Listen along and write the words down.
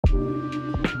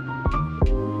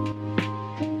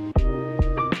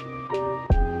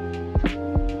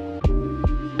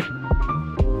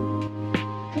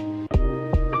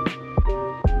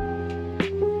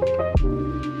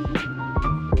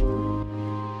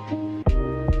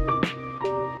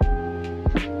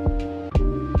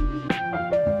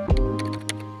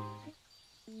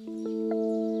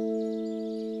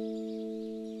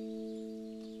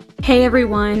Hey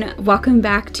everyone, welcome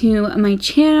back to my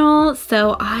channel.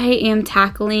 So I am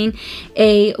tackling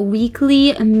a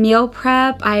weekly meal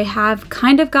prep. I have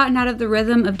kind of gotten out of the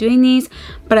rhythm of doing these,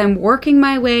 but I'm working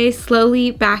my way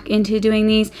slowly back into doing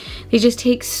these. They just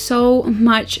take so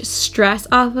much stress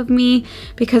off of me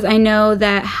because I know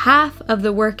that half of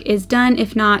the work is done,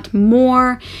 if not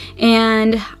more,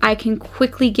 and I can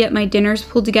quickly get my dinners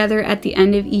pulled together at the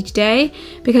end of each day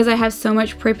because I have so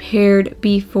much prepared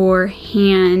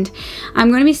beforehand. I'm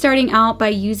going to be starting out by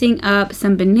using up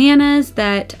some bananas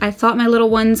that I thought my little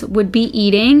ones would be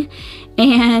eating,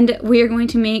 and we are going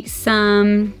to make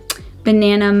some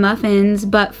banana muffins,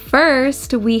 but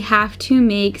first we have to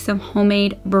make some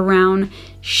homemade brown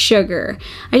sugar.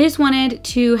 I just wanted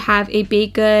to have a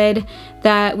baked good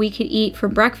that we could eat for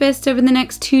breakfast over the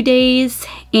next 2 days,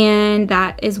 and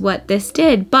that is what this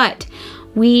did. But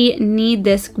we need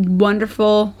this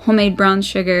wonderful homemade brown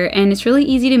sugar, and it's really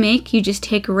easy to make. You just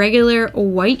take regular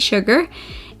white sugar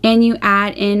and you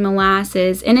add in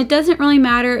molasses, and it doesn't really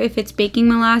matter if it's baking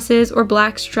molasses or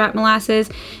blackstrap molasses.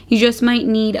 You just might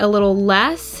need a little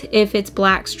less if it's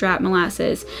blackstrap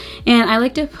molasses. And I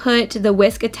like to put the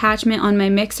whisk attachment on my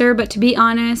mixer, but to be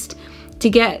honest, to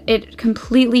get it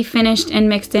completely finished and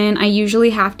mixed in, I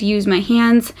usually have to use my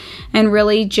hands and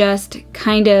really just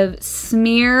kind of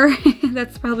smear,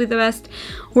 that's probably the best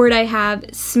word I have,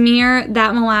 smear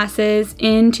that molasses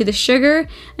into the sugar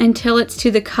until it's to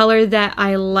the color that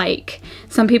I like.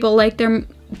 Some people like their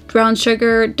brown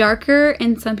sugar darker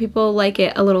and some people like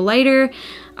it a little lighter.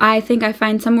 I think I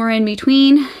find somewhere in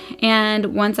between,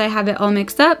 and once I have it all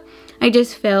mixed up, I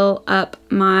just fill up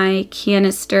my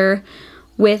canister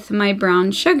with my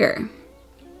brown sugar.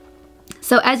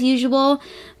 So as usual,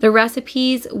 the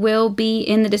recipes will be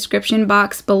in the description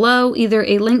box below, either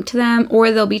a link to them or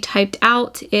they'll be typed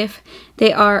out if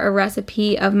they are a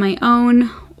recipe of my own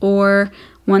or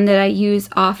one that I use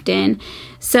often.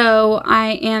 So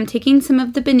I am taking some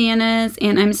of the bananas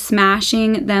and I'm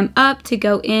smashing them up to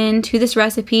go into this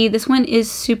recipe. This one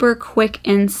is super quick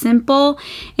and simple,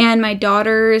 and my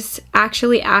daughters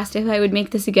actually asked if I would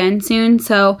make this again soon,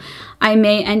 so I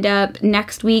may end up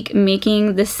next week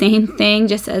making the same thing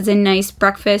just as a nice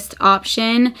breakfast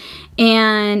option.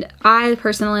 And I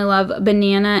personally love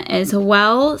banana as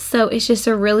well, so it's just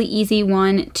a really easy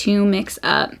one to mix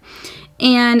up.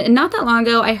 And not that long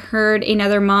ago, I heard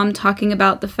another mom talking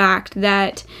about the fact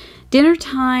that dinner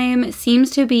time seems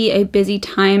to be a busy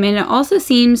time, and it also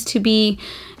seems to be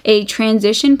a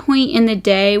transition point in the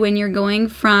day when you're going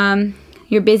from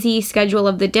your busy schedule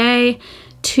of the day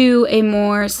to a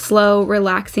more slow,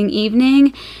 relaxing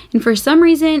evening. And for some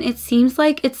reason, it seems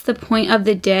like it's the point of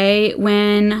the day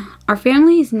when our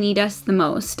families need us the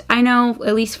most. I know,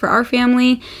 at least for our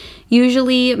family,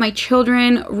 usually my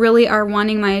children really are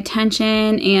wanting my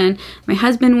attention, and my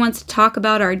husband wants to talk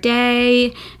about our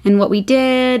day and what we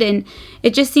did, and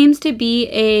it just seems to be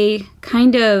a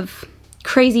kind of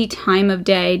crazy time of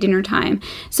day, dinner time.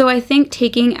 So I think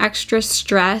taking extra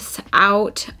stress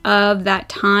out of that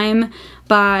time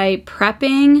by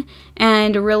prepping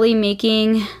and really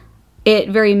making it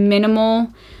very minimal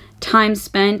time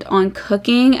spent on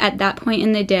cooking at that point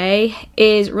in the day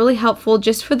is really helpful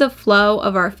just for the flow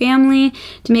of our family,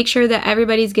 to make sure that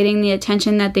everybody's getting the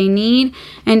attention that they need,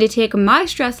 and to take my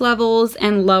stress levels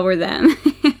and lower them.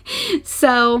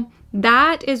 So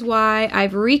that is why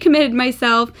I've recommitted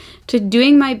myself to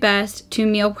doing my best to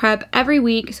meal prep every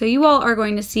week. So you all are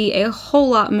going to see a whole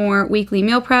lot more weekly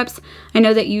meal preps. I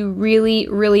know that you really,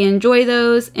 really enjoy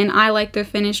those, and I like the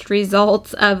finished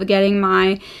results of getting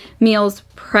my meals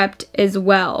prepped as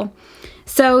well.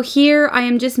 So here I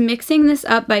am just mixing this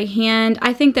up by hand.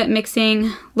 I think that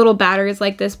mixing little batters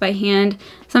like this by hand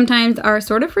sometimes are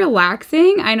sort of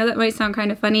relaxing. I know that might sound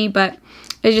kind of funny, but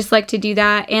I just like to do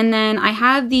that. And then I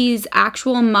have these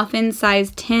actual muffin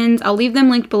sized tins. I'll leave them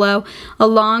linked below,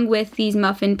 along with these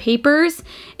muffin papers.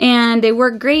 And they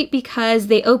work great because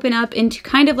they open up into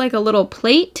kind of like a little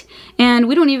plate, and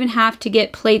we don't even have to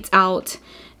get plates out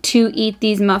to eat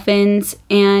these muffins,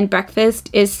 and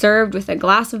breakfast is served with a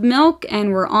glass of milk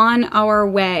and we're on our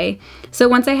way. So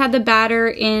once I had the batter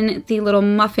in the little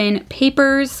muffin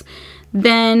papers,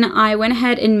 then I went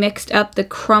ahead and mixed up the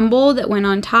crumble that went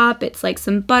on top. It's like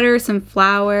some butter, some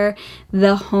flour,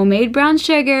 the homemade brown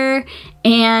sugar,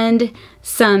 and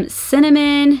some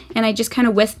cinnamon, and I just kind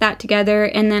of whisked that together,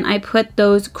 and then I put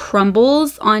those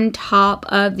crumbles on top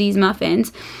of these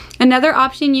muffins. Another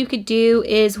option you could do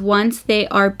is, once they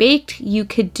are baked, you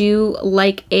could do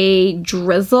like a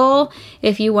drizzle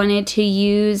if you wanted to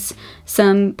use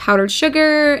some powdered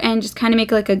sugar and just kind of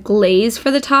make like a glaze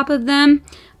for the top of them.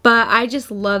 but I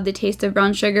just love the taste of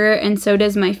brown sugar, and so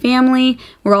does my family.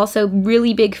 We're also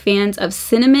really big fans of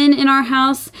cinnamon in our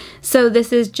house, so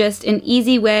this is just an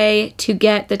easy way to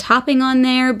get the topping on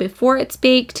there before it's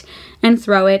baked and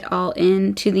throw it all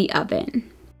into the oven.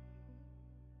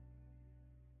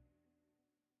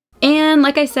 And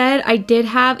like I said, I did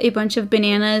have a bunch of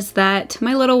bananas that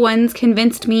my little ones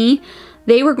convinced me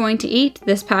they were going to eat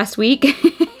this past week.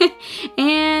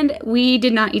 And we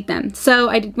did not eat them. So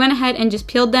I went ahead and just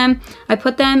peeled them. I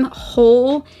put them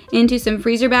whole into some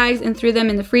freezer bags and threw them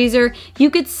in the freezer. You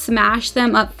could smash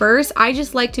them up first. I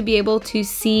just like to be able to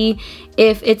see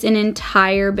if it's an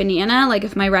entire banana. Like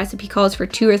if my recipe calls for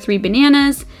 2 or 3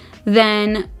 bananas,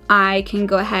 then I can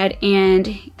go ahead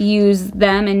and use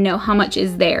them and know how much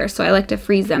is there. So I like to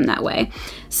freeze them that way.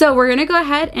 So we're gonna go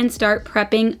ahead and start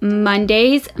prepping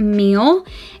Monday's meal.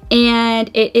 And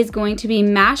it is going to be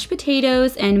mashed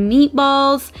potatoes and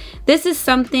meatballs. This is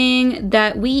something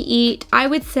that we eat, I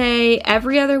would say,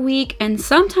 every other week and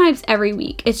sometimes every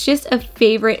week. It's just a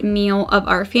favorite meal of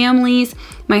our families.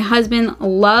 My husband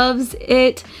loves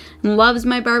it, loves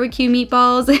my barbecue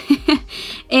meatballs.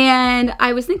 And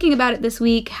I was thinking about it this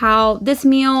week, how this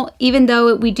meal, even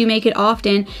though we do make it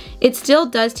often, it still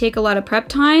does take a lot of prep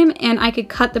time, and I could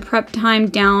cut the prep time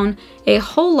down a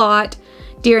whole lot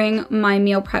during my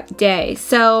meal prep day.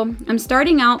 So I'm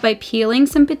starting out by peeling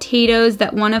some potatoes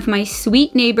that one of my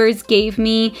sweet neighbors gave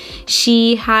me.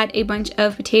 She had a bunch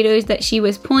of potatoes that she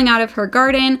was pulling out of her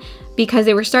garden because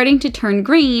they were starting to turn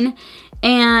green,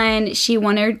 and she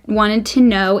wanted to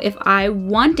know if I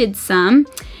wanted some.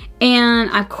 And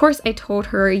of course I told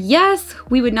her yes,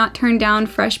 we would not turn down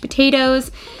fresh potatoes.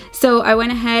 So I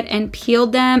went ahead and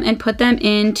peeled them and put them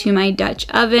into my Dutch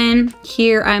oven.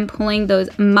 Here I'm pulling those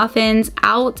muffins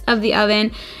out of the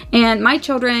oven, and my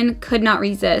children could not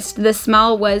resist. The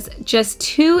smell was just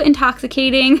too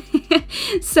intoxicating.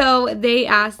 So they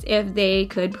asked if they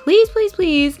could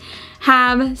please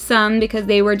have some, because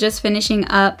they were just finishing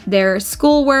up their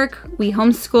schoolwork. We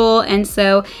homeschool, and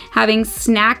so having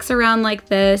snacks around like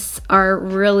this are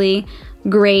really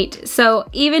great. So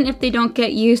even if they don't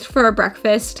get used for a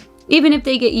breakfast, even if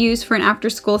they get used for an after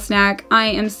school snack, I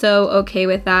am so okay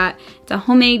with that. It's a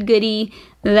homemade goodie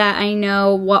that I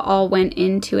know what all went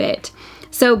into it.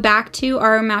 So back to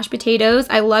our mashed potatoes.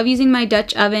 I love using my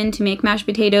Dutch oven to make mashed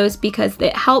potatoes because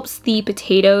it helps the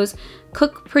potatoes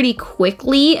cook pretty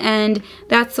quickly, and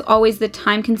that's always the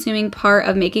time-consuming part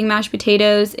of making mashed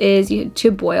potatoes, is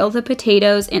to boil the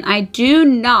potatoes. And I do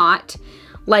not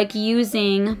like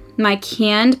using my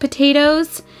canned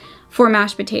potatoes for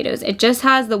mashed potatoes. It just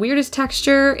has the weirdest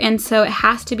texture, and so it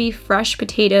has to be fresh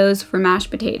potatoes for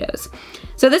mashed potatoes.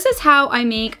 So this is how I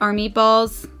make our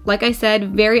meatballs, like I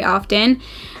said, very often.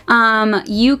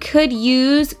 You could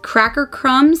use cracker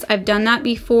crumbs, I've done that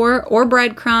before, or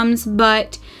breadcrumbs,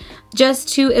 but just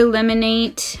to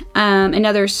eliminate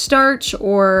another starch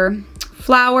or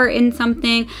flour in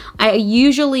something, I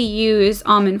usually use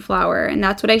almond flour, and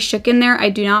that's what I shook in there. I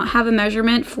do not have a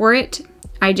measurement for it.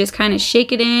 I just kind of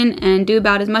shake it in and do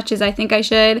about as much as I think I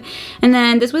should. And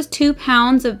then this was 2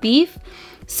 pounds of beef,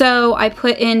 so I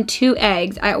put in 2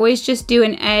 eggs. I always just do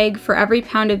an egg for every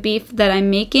pound of beef that I'm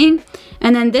making.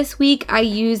 And then this week I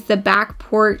used the Back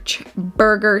Porch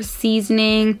burger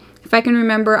seasoning. If I can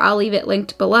remember, I'll leave it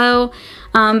linked below,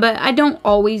 but I don't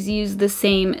always use the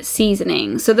same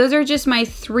seasoning. So those are just my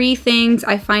 3 things.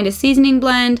 I find a seasoning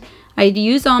blend, I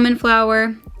use almond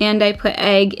flour, and I put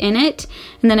egg in it,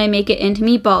 and then I make it into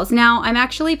meatballs. Now, I'm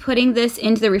actually putting this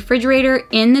into the refrigerator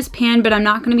in this pan, but I'm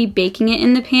not going to be baking it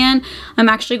in the pan. I'm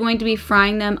actually going to be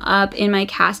frying them up in my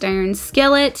cast iron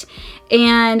skillet,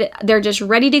 and they're just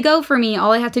ready to go for me.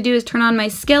 All I have to do is turn on my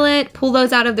skillet, pull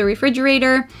those out of the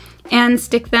refrigerator, and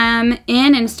stick them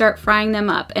in and start frying them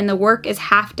up, and the work is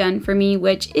half done for me,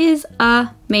 which is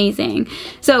amazing.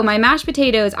 So my mashed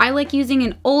potatoes, I like using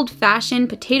an old-fashioned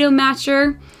potato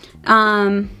masher.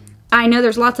 I know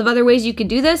there's lots of other ways you could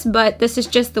do this, but this is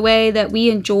just the way that we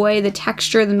enjoy the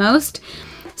texture the most.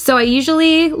 So I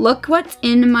usually look what's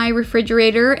in my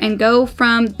refrigerator and go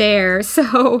from there.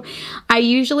 So I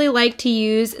usually like to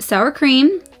use sour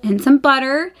cream and some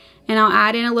butter, and I'll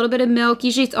add in a little bit of milk.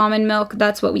 Usually it's almond milk.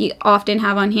 That's what we often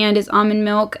have on hand, is almond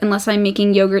milk, unless I'm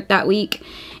making yogurt that week.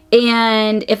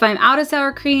 And if I'm out of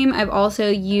sour cream, I've also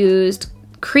used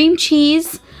cream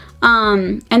cheese.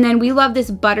 And then we love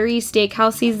this buttery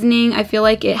steakhouse seasoning. I feel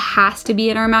like it has to be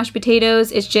in our mashed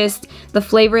potatoes. It's just the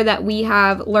flavor that we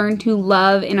have learned to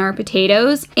love in our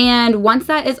potatoes. And once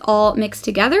that is all mixed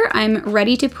together, I'm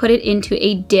ready to put it into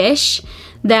a dish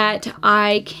that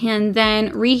I can then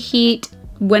reheat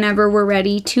whenever we're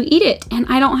ready to eat it. And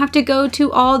I don't have to go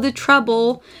to all the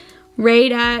trouble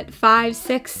right at 5,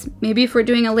 6, maybe if we're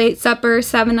doing a late supper,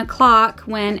 7 o'clock,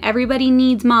 when everybody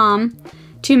needs mom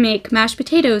to make mashed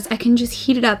potatoes, I can just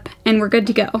heat it up and we're good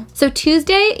to go. So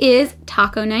Tuesday is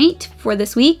taco night for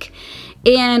this week.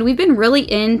 And we've been really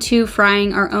into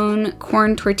frying our own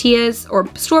corn tortillas, or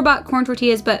store-bought corn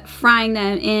tortillas, but frying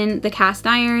them in the cast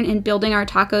iron and building our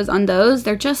tacos on those.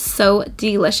 They're just so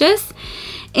delicious.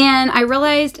 And I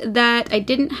realized that I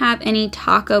didn't have any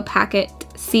taco packet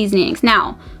seasonings.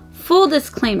 Now, full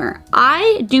disclaimer,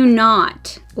 I do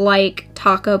not like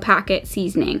taco packet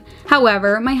seasoning.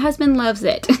 However, my husband loves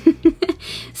it.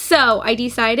 So I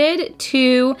decided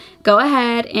to go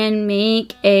ahead and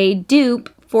make a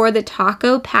dupe for the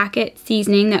taco packet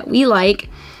seasoning that we like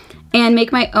and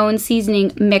make my own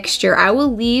seasoning mixture. I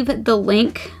will leave the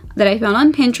link that I found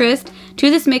on Pinterest to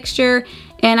this mixture,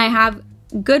 and I have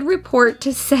good report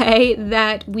to say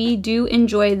that we do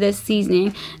enjoy this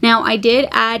seasoning. Now, I did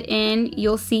add in,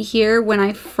 you'll see here when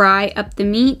I fry up the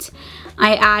meat,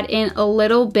 I add in a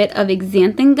little bit of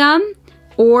xanthan gum,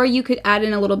 or you could add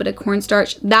in a little bit of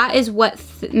cornstarch. That is what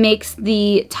makes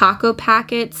the taco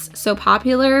packets so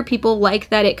popular. People like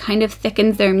that it kind of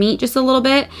thickens their meat just a little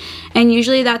bit, and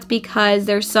usually that's because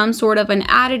there's some sort of an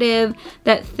additive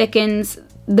that thickens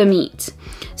the meat.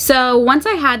 So once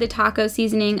I had the taco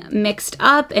seasoning mixed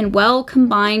up and well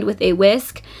combined with a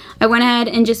whisk, I went ahead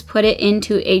and just put it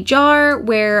into a jar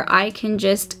where I can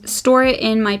just store it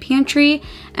in my pantry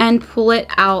and pull it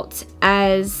out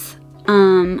as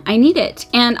I need it.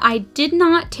 And I did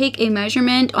not take a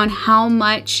measurement on how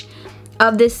much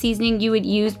of this seasoning you would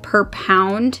use per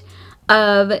pound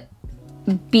of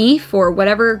beef or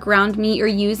whatever ground meat you're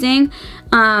using.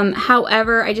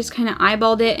 However, I just kind of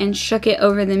eyeballed it and shook it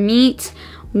over the meat.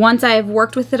 Once I've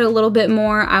worked with it a little bit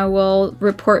more, I will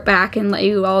report back and let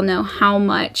you all know how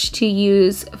much to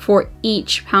use for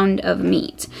each pound of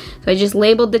meat. So I just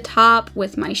labeled the top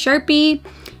with my Sharpie,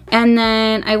 and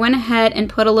then I went ahead and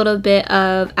put a little bit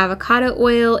of avocado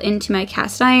oil into my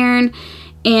cast iron,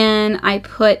 and I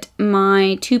put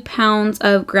my 2 pounds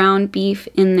of ground beef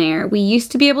in there. We used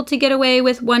to be able to get away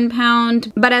with 1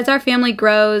 pound, but as our family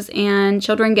grows and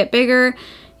children get bigger,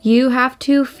 you have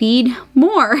to feed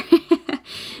more.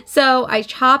 So I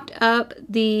chopped up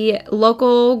the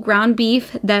local ground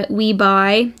beef that we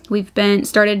buy. We've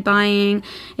started buying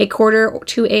a quarter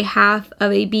to a half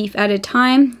of a beef at a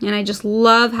time, and I just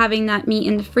love having that meat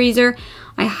in the freezer.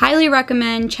 I highly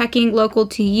recommend checking local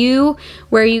to you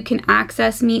where you can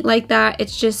access meat like that.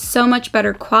 It's just so much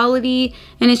better quality,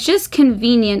 and it's just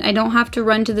convenient. I don't have to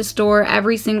run to the store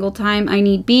every single time I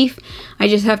need beef. I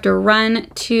just have to run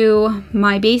to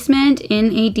my basement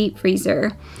in a deep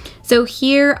freezer. So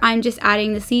here I'm just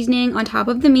adding the seasoning on top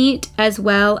of the meat as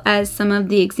well as some of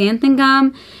the xanthan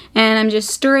gum, and I'm just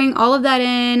stirring all of that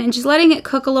in and just letting it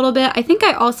cook a little bit. I think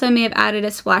I also may have added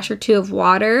a splash or two of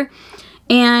water,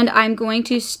 and I'm going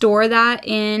to store that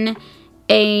in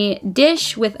a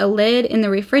dish with a lid in the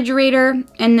refrigerator,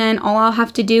 and then all I'll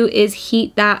have to do is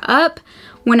heat that up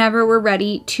whenever we're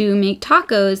ready to make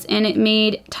tacos. And it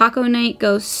made taco night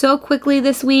go so quickly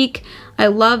this week. I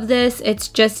love this. It's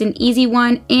just an easy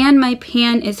one, and my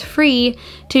pan is free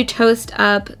to toast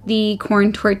up the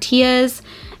corn tortillas,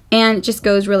 and it just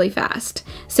goes really fast.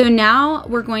 So now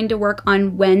we're going to work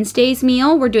on Wednesday's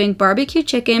meal. We're doing barbecue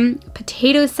chicken,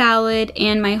 potato salad,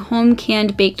 and my home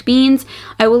canned baked beans.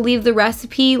 I will leave the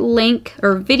recipe link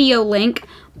or video link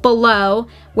below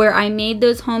where I made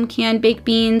those home canned baked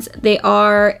beans. They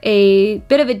are a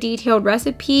bit of a detailed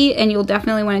recipe, and you'll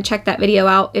definitely want to check that video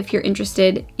out if you're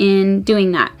interested in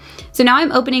doing that. So now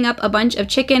I'm opening up a bunch of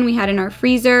chicken we had in our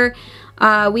freezer.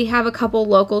 We have a couple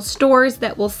local stores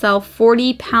that will sell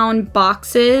 40-pound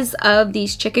boxes of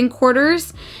these chicken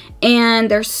quarters, and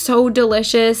they're so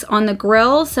delicious on the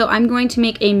grill. So I'm going to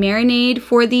make a marinade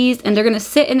for these, and they're going to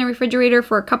sit in the refrigerator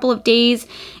for a couple of days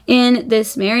in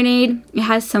this marinade. It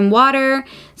has some water,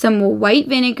 some white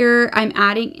vinegar. I'm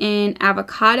adding in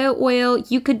avocado oil.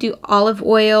 You could do olive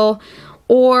oil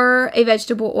or a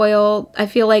vegetable oil. I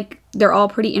feel like they're all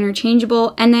pretty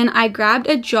interchangeable. And then I grabbed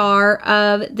a jar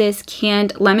of this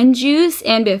canned lemon juice,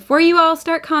 and before you all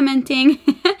start commenting,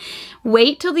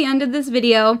 wait till the end of this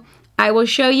video. I will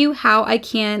show you how I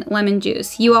can lemon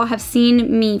juice. You all have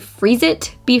seen me freeze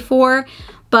it before,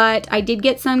 but I did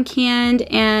get some canned,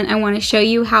 and I want to show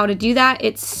you how to do that.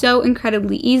 It's so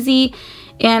incredibly easy,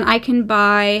 and I can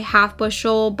buy half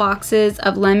bushel boxes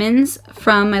of lemons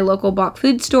from my local bulk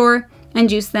food store and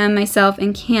juice them myself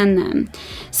and can them.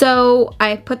 So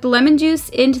I put the lemon juice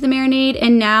into the marinade,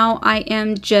 and now I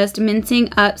am just mincing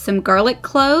up some garlic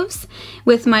cloves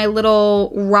with my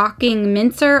little rocking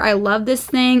mincer. I love this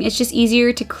thing. It's just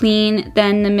easier to clean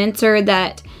than the mincer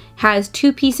that has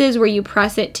 2 pieces where you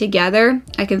press it together.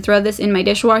 I can throw this in my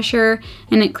dishwasher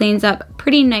and it cleans up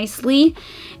pretty nicely.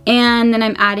 And then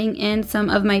I'm adding in some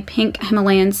of my pink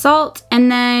Himalayan salt.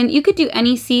 And then you could do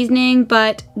any seasoning,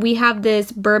 but we have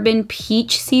this bourbon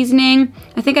peach seasoning.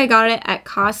 I think I got it at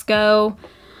Costco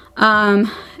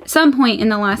some point in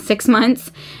the last 6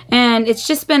 months. And it's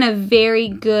just been a very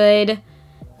good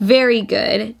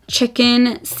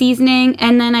chicken seasoning.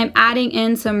 And then I'm adding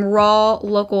in some raw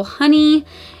local honey.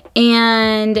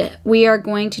 And we are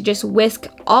going to just whisk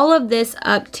all of this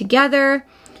up together.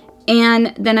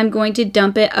 And then I'm going to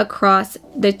dump it across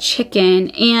the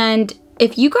chicken. And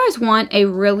if you guys want a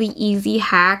really easy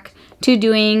hack to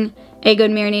doing a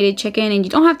good marinated chicken and you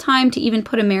don't have time to even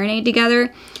put a marinade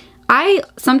together, I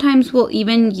sometimes will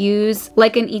even use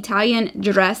like an Italian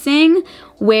dressing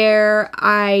where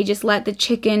I just let the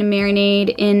chicken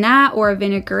marinate in that, or a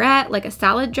vinaigrette, like a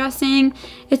salad dressing.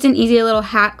 It's an easy little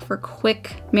hack for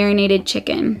quick marinated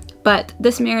chicken. But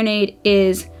this marinade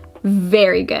is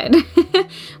very good.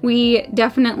 We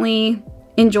definitely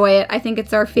enjoy it. I think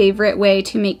it's our favorite way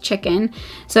to make chicken.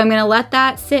 So I'm gonna let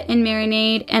that sit and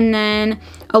marinate, and then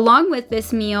along with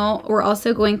this meal, we're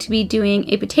also going to be doing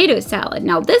a potato salad.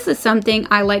 Now this is something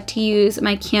I like to use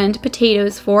my canned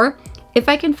potatoes for. If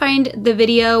I can find the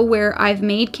video where I've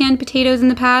made canned potatoes in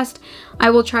the past,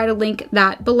 I will try to link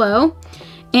that below.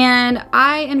 And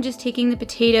I am just taking the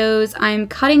potatoes, I'm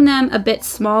cutting them a bit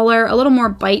smaller, a little more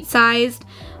bite-sized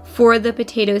for the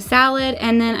potato salad,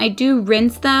 and then I do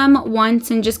rinse them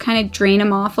once and just kind of drain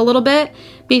them off a little bit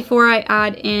before I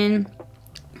add in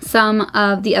some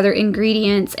of the other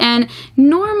ingredients. And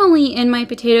normally in my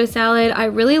potato salad, I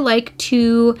really like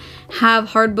to have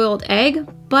hard-boiled egg,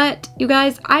 but you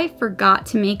guys, I forgot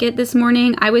to make it this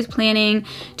morning. I was planning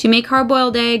to make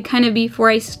hard-boiled egg kind of before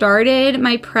I started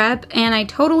my prep, and I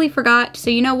totally forgot. So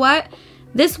you know what?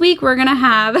 This week we're gonna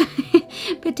have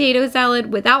potato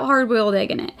salad without hard-boiled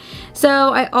egg in it. So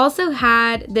I also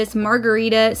had this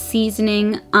margarita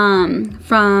seasoning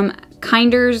from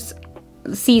Kinder's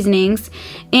Seasonings,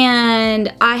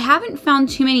 and I haven't found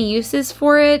too many uses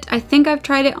for it. I think I've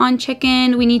tried it on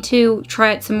chicken. We need to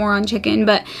try it some more on chicken,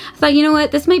 but I thought, you know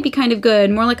what, this might be kind of good,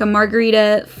 more like a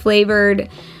margarita flavored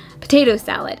potato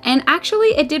salad. And actually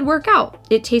it did work out.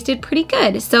 It tasted pretty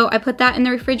good. So I put that in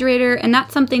the refrigerator, and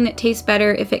that's something that tastes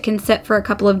better if it can sit for a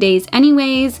couple of days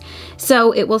anyways.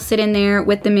 So it will sit in there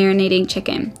with the marinating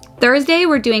chicken. Thursday,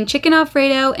 we're doing chicken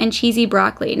Alfredo and cheesy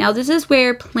broccoli. Now this is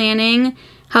where planning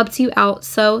helps you out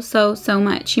so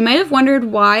much. You might have wondered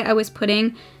why I was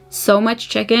putting so much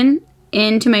chicken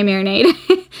into my marinade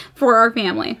for our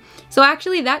family. So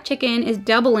actually that chicken is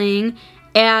doubling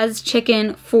as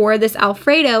chicken for this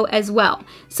Alfredo as well.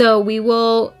 So we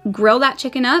will grill that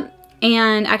chicken up,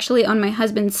 and actually on my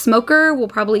husband's smoker, we'll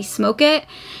probably smoke it.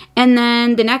 And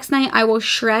then the next night I will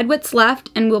shred what's left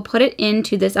and we'll put it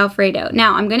into this Alfredo.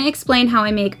 Now I'm gonna explain how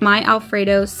I make my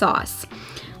Alfredo sauce.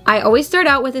 I always start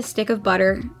out with a stick of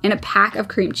butter and a pack of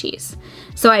cream cheese.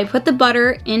 So I put the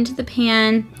butter into the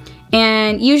pan,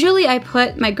 and usually I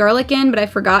put my garlic in, but I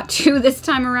forgot to this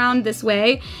time around this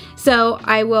way. So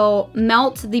I will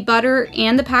melt the butter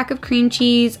and the pack of cream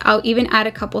cheese. I'll even add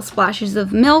a couple splashes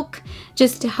of milk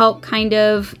just to help kind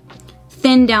of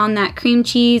thin down that cream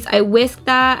cheese. I whisk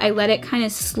that, I let it kind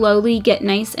of slowly get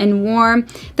nice and warm.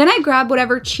 Then I grab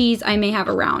whatever cheese I may have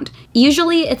around.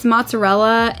 Usually it's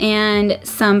mozzarella and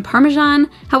some Parmesan.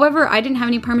 However, I didn't have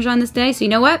any Parmesan this day, so you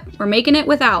know what? We're making it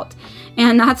without.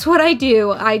 And that's what I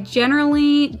do. I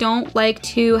generally don't like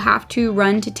to have to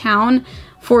run to town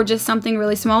for just something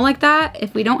really small like that.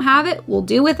 If we don't have it, we'll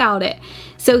do without it.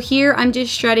 So here I'm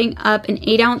just shredding up an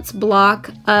 8-ounce block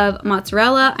of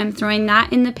mozzarella. I'm throwing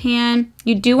that in the pan.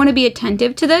 You do want to be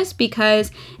attentive to this,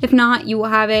 because if not, you will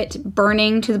have it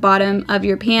burning to the bottom of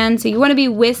your pan. So you want to be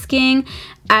whisking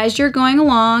as you're going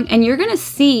along, and you're gonna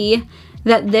see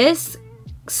that this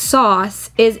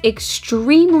sauce is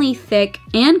extremely thick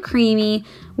and creamy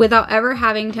without ever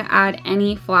having to add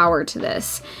any flour to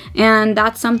this. And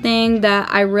that's something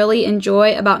that I really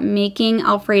enjoy about making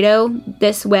Alfredo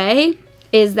this way,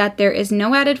 is that there is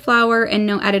no added flour and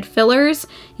no added fillers.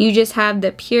 You just have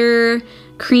the pure,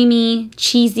 creamy,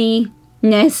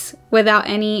 cheesiness without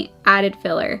any added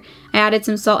filler. I added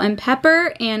some salt and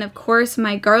pepper, and of course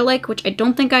my garlic, which I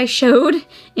don't think I showed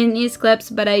in these clips,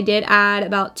 but I did add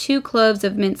about 2 cloves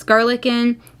of minced garlic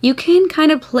in. You can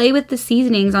kind of play with the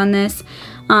seasonings on this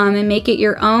and make it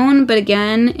your own, but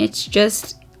again, it's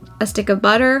just a stick of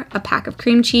butter, a pack of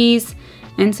cream cheese,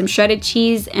 and some shredded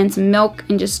cheese and some milk,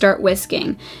 and just start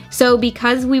whisking. So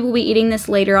because we will be eating this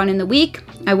later on in the week,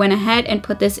 I went ahead and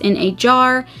put this in a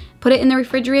jar, put it in the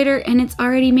refrigerator, and it's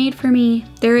already made for me.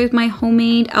 There is my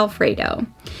homemade Alfredo.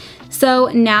 So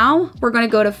now we're gonna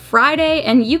go to Friday,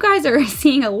 and you guys are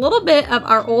seeing a little bit of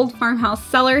our old farmhouse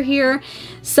cellar here.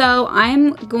 So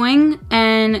I'm going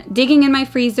and digging in my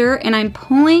freezer, and I'm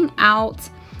pulling out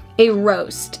a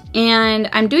roast. And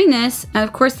I'm doing this, and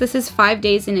of course this is 5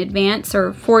 days in advance,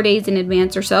 or 4 days in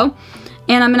advance or so.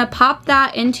 And I'm gonna pop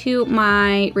that into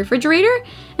my refrigerator,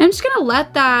 and I'm just gonna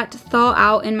let that thaw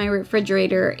out in my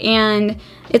refrigerator. And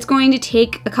it's going to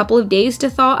take a couple of days to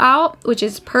thaw out, which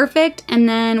is perfect. And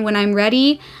then when I'm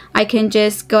ready, I can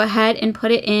just go ahead and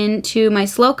put it into my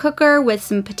slow cooker with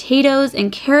some potatoes and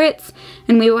carrots,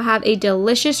 and we will have a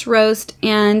delicious roast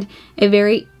and a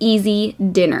very easy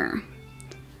dinner.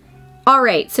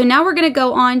 Alright, so now we're going to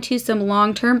go on to some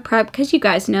long-term prep, because you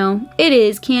guys know it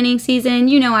is canning season.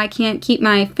 You know I can't keep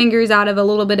my fingers out of a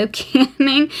little bit of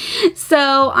canning.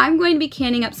 So I'm going to be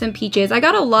canning up some peaches. I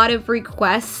got a lot of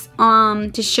requests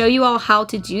to show you all how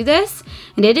to do this.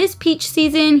 And it is peach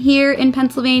season here in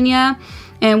Pennsylvania,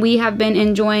 and we have been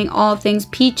enjoying all things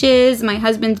peaches. My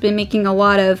husband's been making a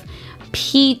lot of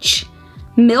peach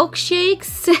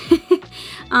milkshakes.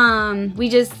 We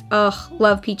just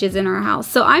love peaches in our house.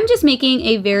 So I'm just making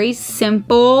a very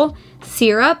simple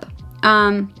syrup.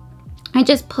 I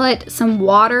just put some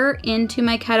water into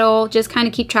my kettle. Just kind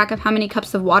of keep track of how many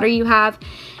cups of water you have.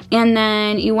 And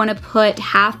then you want to put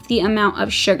half the amount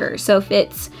of sugar. So if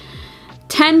it's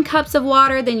 10 cups of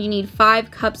water, then you need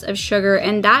 5 cups of sugar.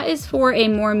 And that is for a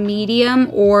more medium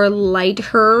or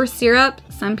lighter syrup.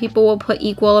 Some people will put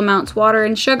equal amounts water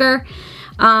and sugar.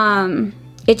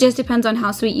 It just depends on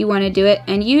how sweet you want to do it,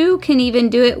 and you can even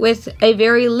do it with a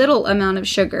very little amount of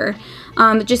sugar.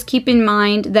 Just keep in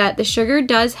mind that the sugar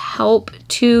does help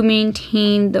to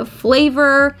maintain the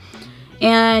flavor,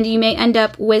 and you may end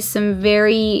up with some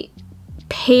very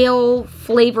pale,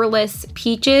 flavorless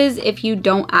peaches if you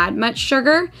don't add much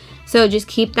sugar. So just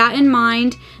keep that in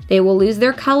mind. They will lose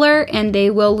their color, and they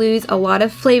will lose a lot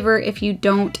of flavor if you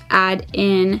don't add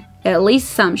in at least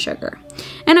some sugar.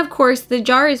 And of course the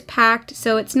jar is packed,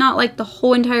 so it's not like the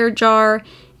whole entire jar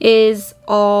is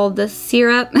all the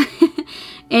syrup.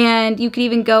 And you could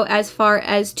even go as far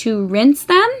as to rinse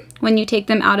them when you take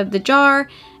them out of the jar,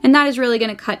 and that is really going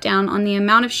to cut down on the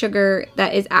amount of sugar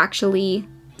that is actually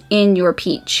in your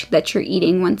peach that you're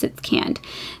eating once it's canned.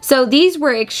 So these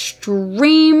were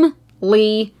extremely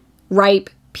ripe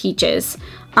peaches.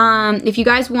 If you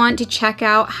guys want to check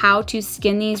out how to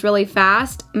skin these really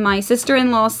fast, my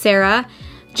sister-in-law Sarah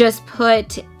just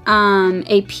put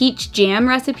a peach jam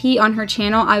recipe on her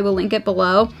channel. I will link it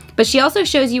below. But she also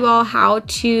shows you all how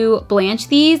to blanch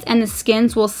these, and the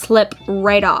skins will slip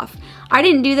right off. I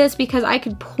didn't do this because I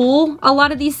could pull a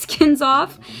lot of these skins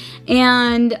off,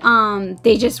 and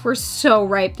they just were so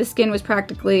ripe. The skin was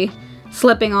practically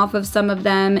slipping off of some of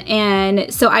them,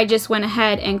 and so I just went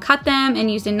ahead and cut them and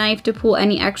used a knife to pull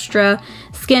any extra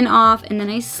skin off, and then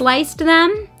I sliced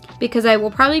them because I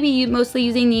will probably be mostly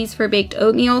using these for baked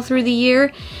oatmeal through the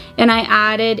year. And I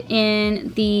added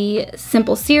in the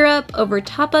simple syrup over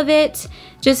top of it,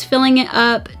 just filling it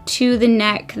up to the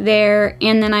neck there,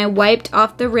 and then I wiped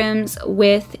off the rims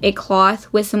with a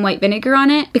cloth with some white vinegar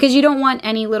on it, because you don't want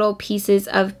any little pieces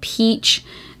of peach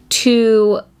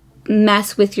to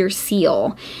mess with your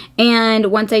seal. And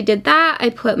once I did that,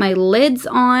 I put my lids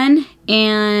on,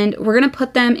 and we're gonna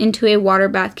put them into a water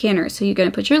bath canner. So you're gonna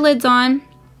put your lids on,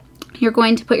 you're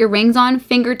going to put your rings on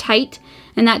finger tight,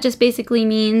 and that just basically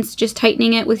means just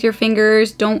tightening it with your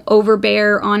fingers. Don't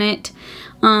overbear on it.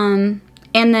 And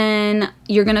then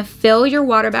you're gonna fill your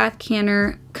water bath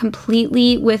canner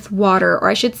completely with water, or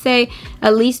I should say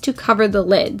at least to cover the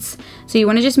lids. So you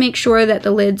wanna just make sure that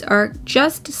the lids are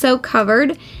just so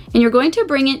covered, and you're going to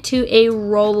bring it to a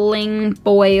rolling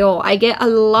boil. I get a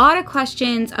lot of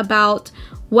questions about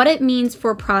what it means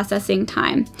for processing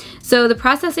time. So the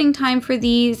processing time for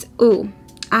these,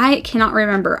 I cannot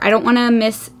remember. I don't want to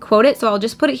misquote it, so I'll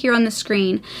just put it here on the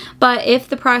screen. But if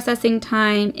the processing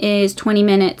time is 20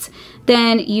 minutes,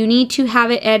 then you need to have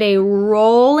it at a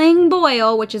rolling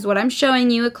boil, which is what I'm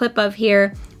showing you a clip of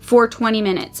here, for 20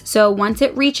 minutes. So once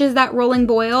it reaches that rolling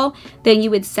boil, then you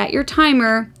would set your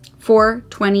timer for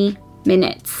 20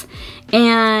 minutes.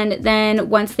 And then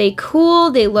once they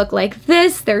cool, they look like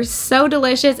this. They're so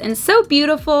delicious and so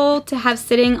beautiful to have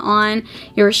sitting on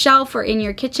your shelf or in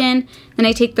your kitchen. Then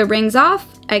I take the rings off.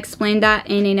 I explained that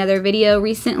in another video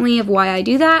recently of why I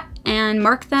do that, and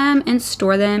mark them and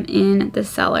store them in the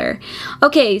cellar.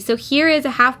 Okay, so here is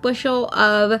a half bushel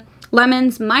of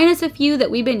lemons minus a few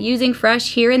that we've been using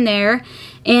fresh here and there.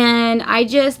 And I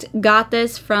just got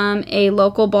this from a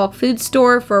local bulk food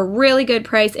store for a really good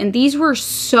price, and these were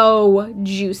so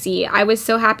juicy. I was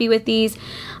so happy with these.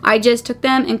 I just took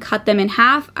them and cut them in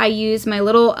half. I used my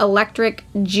little electric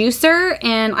juicer,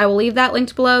 and I will leave that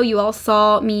linked below. You all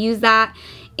saw me use that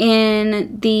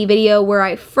in the video where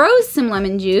I froze some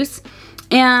lemon juice.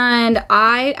 And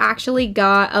I actually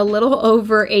got a little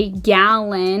over a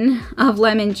gallon of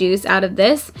lemon juice out of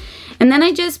this. And then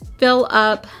I just fill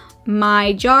up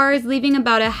my jars, leaving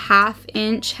about a 1/2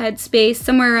 inch headspace,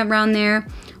 somewhere around there.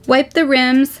 Wipe the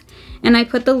rims, and I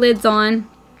put the lids on.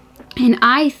 And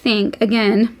I think,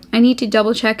 again, I need to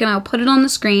double check and I'll put it on the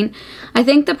screen. I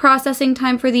think the processing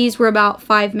time for these were about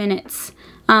 5 minutes,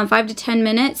 5 to 10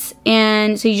 minutes.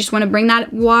 And so you just want to bring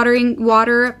that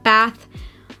water bath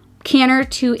canner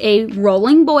to a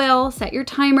rolling boil, set your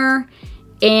timer,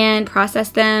 and process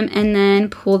them, and then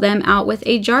pull them out with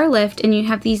a jar lift, and you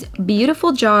have these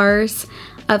beautiful jars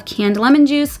of canned lemon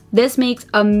juice. This makes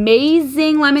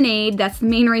amazing lemonade. That's the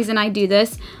main reason I do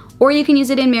this. Or you can use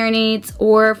it in marinades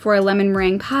or for a lemon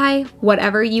meringue pie,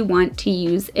 whatever you want to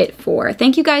use it for.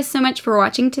 Thank you guys so much for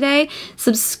watching today.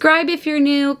 Subscribe if you're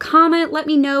new. Comment, let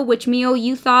me know which meal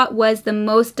you thought was the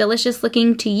most delicious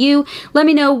looking to you. Let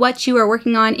me know what you are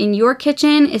working on in your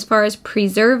kitchen as far as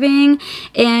preserving,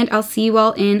 and I'll see you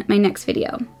all in my next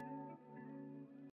video.